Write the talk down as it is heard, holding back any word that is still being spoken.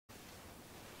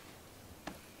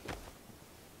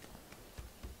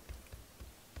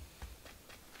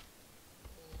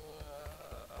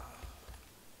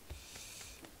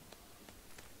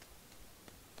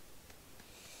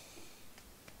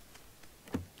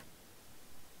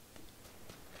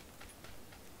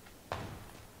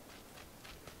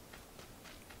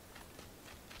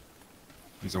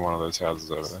He's in one of those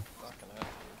houses over there. Fucking hell,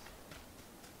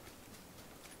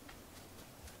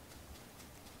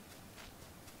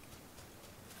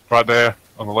 Right there,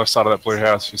 on the left side of that blue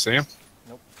house. You see him?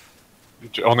 Nope.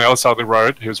 On the other side of the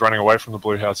road, he was running away from the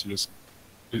blue house. You just...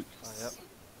 Oh, yep.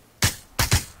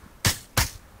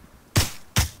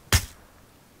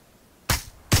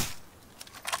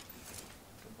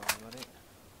 Goodbye, buddy.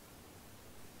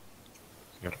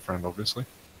 You got a friend, obviously.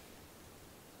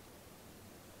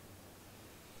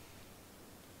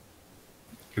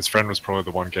 His friend was probably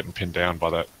the one getting pinned down by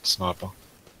that sniper.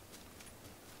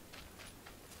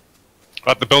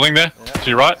 Right, the building there, Yep. to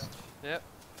your right. Yep.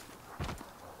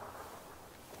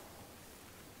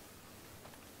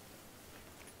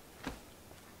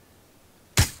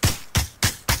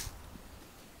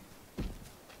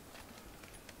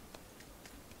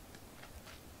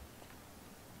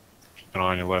 Keep an eye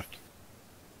on your left.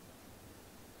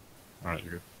 Alright,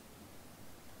 you're good.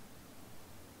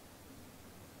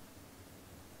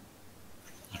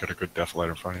 You got a good defilator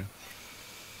in front of you.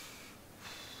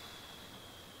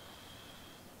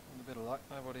 With a bit of luck,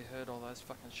 nobody heard all those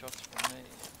fucking shots from me.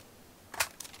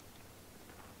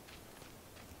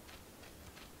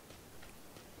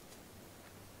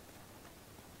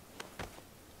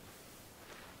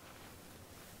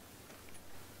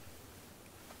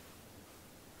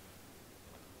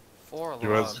 Four alive. You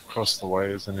guys across the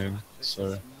way isn't in, This so...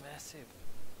 is massive.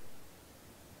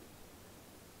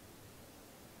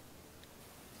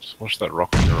 Just watch that rock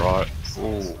on your right.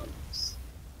 Ooh.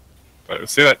 But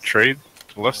see that tree?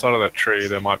 To the left side of that tree,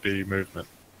 there might be movement.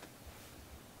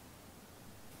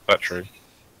 That tree.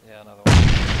 Yeah, another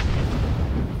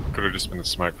one. Could have just been the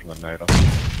smoke from the nade.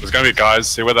 There's gonna be guys,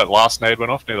 see where that last nade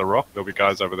went off near the rock? There'll be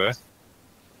guys over there.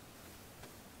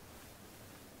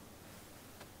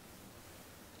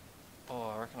 Oh,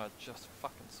 I reckon I just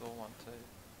fucking saw one too.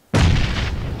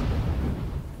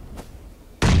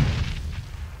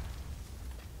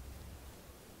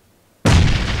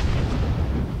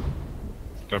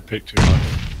 Don't peek too much.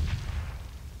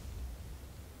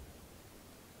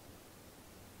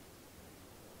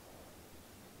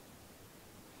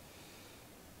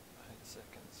 8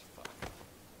 seconds, fuck.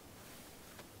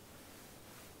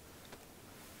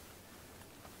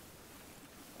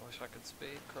 I wish I could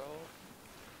speed crawl.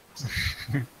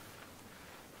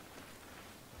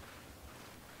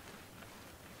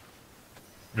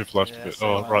 Move left a bit.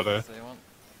 Oh, right there. See one.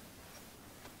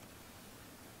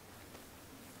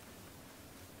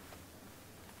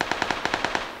 Good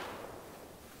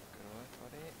work,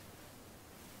 buddy.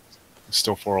 There's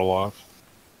still 4 alive.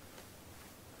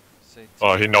 See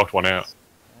Oh, he knocked one out.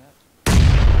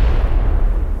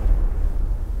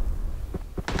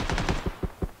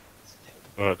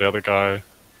 Yeah. The other guy...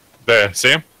 There, see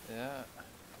him? Yeah.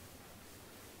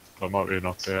 I might be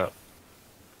knocked out.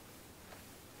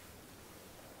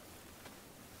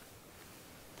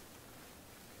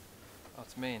 Oh,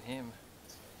 it's me and him.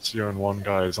 It's you and one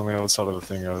guy. He's on the other side of the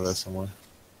thing over there somewhere.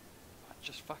 I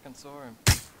just fucking saw him.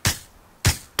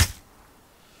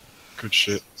 Good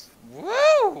shit.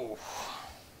 Woo!